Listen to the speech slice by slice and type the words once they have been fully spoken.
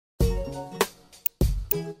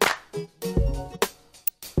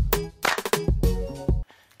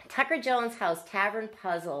Tucker Jones' House Tavern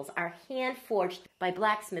puzzles are hand-forged by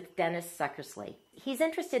blacksmith Dennis Sucilsky. He's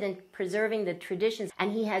interested in preserving the traditions,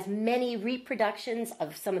 and he has many reproductions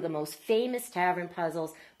of some of the most famous tavern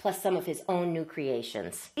puzzles, plus some of his own new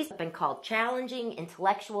creations. These have been called challenging,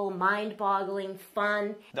 intellectual, mind-boggling,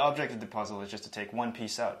 fun. The object of the puzzle is just to take one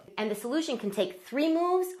piece out. And the solution can take 3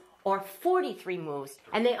 moves or 43 moves,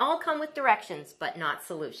 and they all come with directions, but not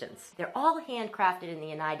solutions. They're all handcrafted in the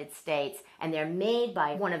United States, and they're made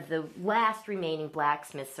by one of the last remaining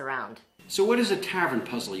blacksmiths around. So what is a tavern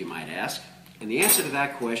puzzle, you might ask? And the answer to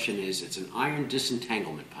that question is it's an iron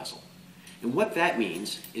disentanglement puzzle. And what that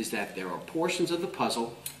means is that there are portions of the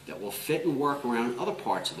puzzle that will fit and work around other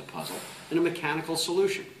parts of the puzzle in a mechanical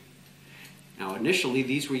solution. Now, initially,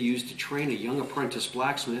 these were used to train a young apprentice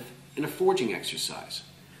blacksmith in a forging exercise.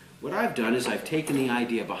 What I've done is I've taken the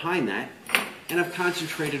idea behind that and I've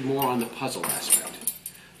concentrated more on the puzzle aspect.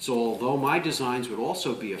 So although my designs would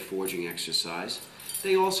also be a forging exercise,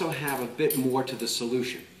 they also have a bit more to the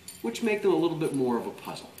solution, which make them a little bit more of a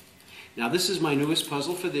puzzle. Now this is my newest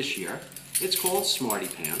puzzle for this year. It's called Smarty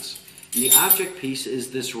Pants, and the object piece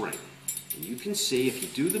is this ring. And you can see if you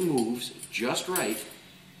do the moves just right,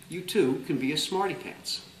 you too can be a Smarty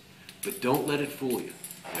Pants. But don't let it fool you.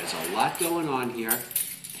 There's a lot going on here,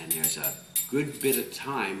 and there's a good bit of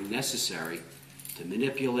time necessary to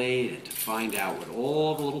manipulate and to find out what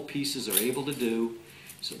all the little pieces are able to do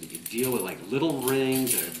so that you deal with like little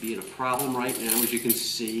rings that are being a problem right now, as you can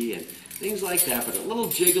see, and things like that. But a little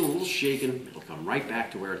jiggle, a little shaking, it'll come right back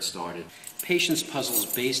to where it started. Patience puzzle is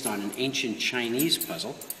based on an ancient Chinese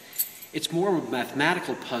puzzle. It's more of a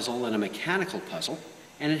mathematical puzzle than a mechanical puzzle,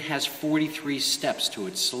 and it has 43 steps to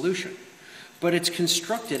its solution. But it's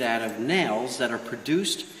constructed out of nails that are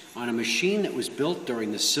produced on a machine that was built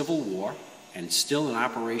during the Civil War and still in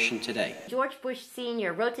operation today. George Bush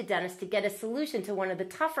Sr. wrote to Dennis to get a solution to one of the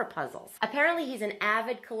tougher puzzles. Apparently he's an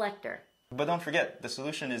avid collector. But don't forget, the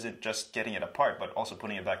solution isn't just getting it apart, but also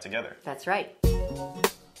putting it back together. That's right.